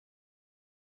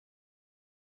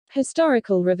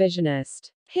Historical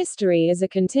revisionist. History is a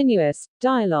continuous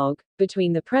dialogue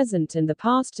between the present and the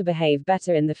past to behave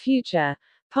better in the future.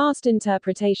 Past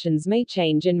interpretations may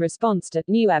change in response to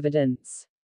new evidence.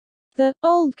 The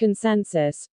old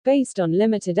consensus, based on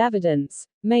limited evidence,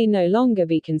 may no longer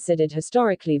be considered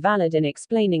historically valid in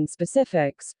explaining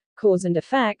specifics, cause and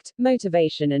effect,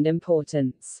 motivation and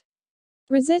importance.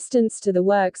 Resistance to the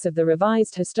works of the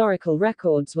revised historical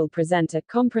records will present a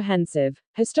comprehensive,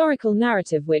 historical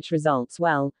narrative which results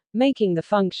well, making the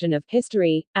function of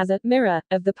history as a mirror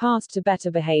of the past to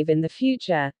better behave in the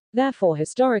future. Therefore,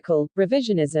 historical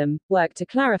revisionism work to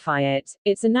clarify it.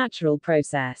 It's a natural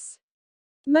process.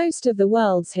 Most of the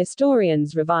world's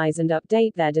historians revise and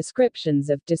update their descriptions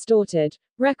of distorted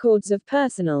records of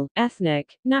personal,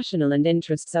 ethnic, national and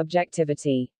interest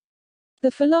subjectivity. The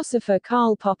philosopher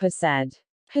Karl Popper said,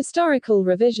 "Historical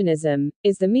revisionism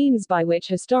is the means by which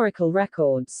historical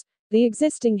records, the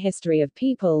existing history of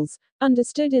peoples,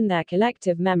 understood in their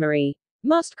collective memory,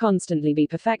 must constantly be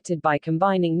perfected by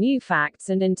combining new facts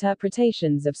and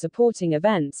interpretations of supporting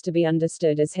events to be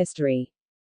understood as history."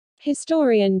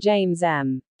 Historian James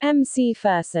M. C.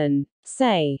 Ferson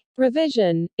say,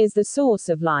 "Revision is the source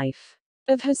of life.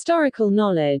 Of historical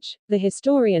knowledge, the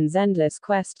historian's endless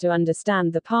quest to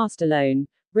understand the past alone,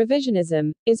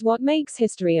 revisionism, is what makes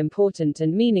history important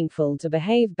and meaningful to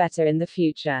behave better in the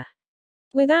future.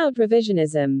 Without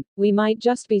revisionism, we might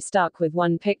just be stuck with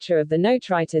one picture of the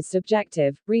notewriter's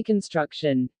subjective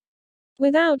reconstruction.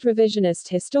 Without revisionist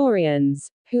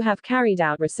historians, who have carried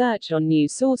out research on new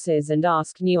sources and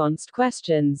asked nuanced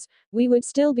questions, we would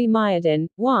still be mired in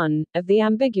one of the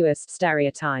ambiguous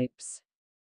stereotypes."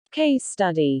 Case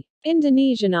study.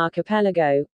 Indonesian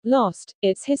archipelago lost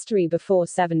its history before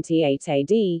 78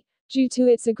 AD, due to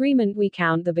its agreement we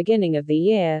count the beginning of the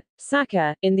year,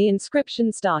 Saka, in the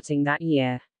inscription starting that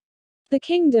year. The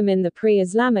kingdom in the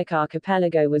pre-Islamic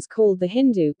archipelago was called the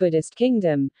Hindu-Buddhist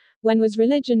kingdom. When was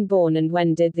religion born and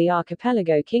when did the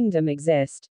archipelago kingdom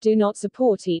exist? Do not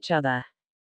support each other.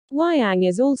 Wayang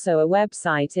is also a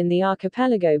website in the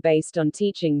archipelago based on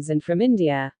teachings and from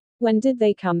India. When did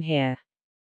they come here?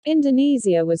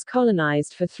 Indonesia was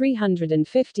colonized for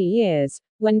 350 years.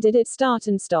 When did it start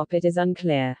and stop? It is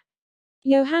unclear.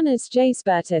 Johannes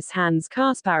Jaspertus Hans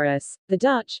Kasparus, the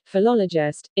Dutch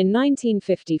philologist, in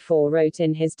 1954 wrote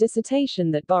in his dissertation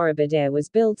that Borobudur was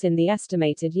built in the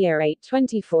estimated year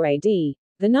 824 AD.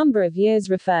 The number of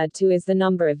years referred to is the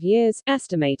number of years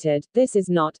estimated. This is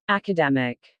not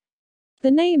academic. The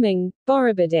naming,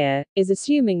 Borobudur, is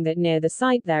assuming that near the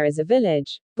site there is a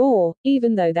village, Bor,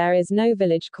 even though there is no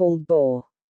village called Bor.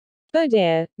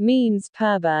 Budur means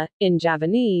purba in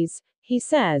Javanese, he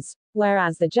says,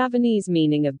 whereas the Javanese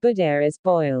meaning of Budur is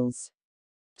boils.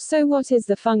 So what is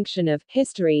the function of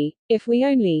history, if we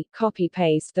only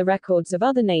copy-paste the records of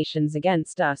other nations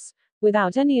against us,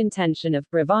 without any intention of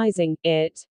revising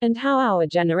it, and how our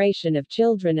generation of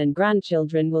children and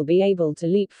grandchildren will be able to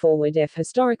leap forward if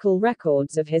historical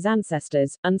records of his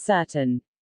ancestors, uncertain.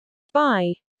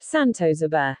 By Santo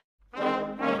Saba.